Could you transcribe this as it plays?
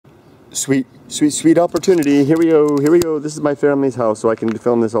sweet opportunity. Here we go. This is my family's house, so I can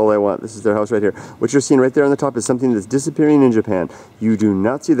film this all I want. This is their house right here. What you're seeing right there on the top is something that's disappearing in Japan. You do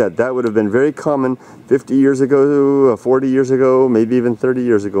not see that. That would have been very common 50 years ago, 40 years ago, maybe even 30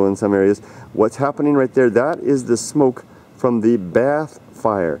 years ago in some areas. What's happening right there, that is the smoke from the bath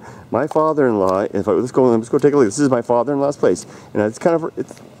fire. My father-in-law, let's go take a look. This is my father-in-law's place, and it's kind of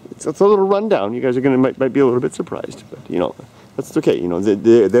it's a little rundown. You guys are might be a little bit surprised, but you know that's okay. You know,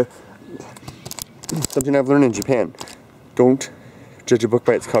 they're something I've learned in Japan. Don't judge a book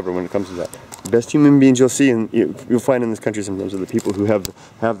by its cover when it comes to that. The best human beings you'll see and you'll find in this country sometimes are the people who have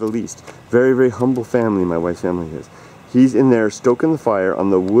the least. Very, very humble family. My wife's family is. He's in there stoking the fire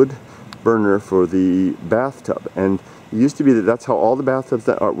on the wood burner for the bathtub, and it used to be that's how all the bathtubs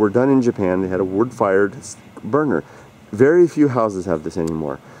that were done in Japan. They had a wood-fired burner. Very few houses have this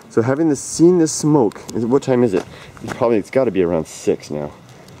anymore. So seen this smoke, what time is it? It's got to be around 6 now.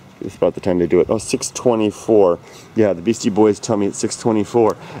 It's about the time they do it. Oh, 6:24. Yeah, the Beastie Boys tell me it's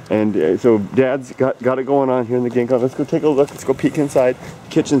 6:24. And so Dad's got it going on here in the gang. Let's go take a look. Let's go peek inside. The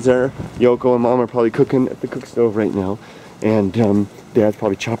kitchen's there. Yoko and Mom are probably cooking at the cook stove right now. And Dad's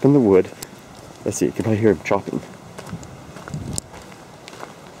probably chopping the wood. Let's see, you can probably hear him chopping.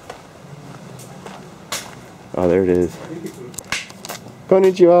 Oh, there it is.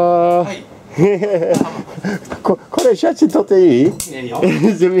 Konnichiwa. Hi. これ写真撮っていい？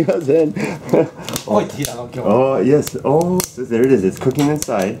すみません。Oh, yes. Oh, so there it is. It's cooking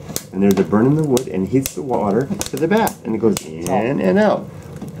inside, and they're burning the wood and heats the water to the bath, and it goes in and out.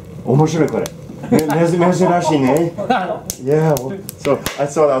 面白いこれ。珍しいね。Yeah. So I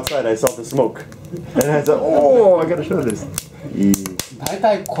saw it outside. I saw the smoke, and I said, "Oh, I gotta show this." 大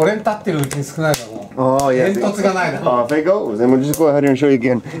体これに立ってるうちに少ないだろう。Oh yeah. 煙突がないだろう。 Off it goes, and we'll just go ahead and show you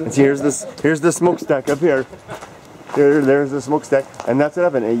again. And see, here's the smokestack up here. There's the smokestack, and that's what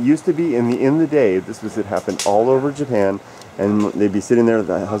happened. It used to be in the day. It happened all over Japan, and they'd be sitting there.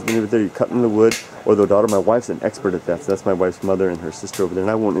 The husband over there, cutting the wood, or the daughter. My wife's an expert at that. So that's my wife's mother and her sister over there.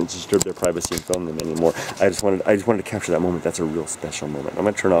 And I won't disturb their privacy and film them anymore. I just wanted to capture that moment. That's a real special moment. I'm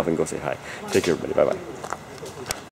gonna turn off and go say hi. Take care, everybody. Bye bye.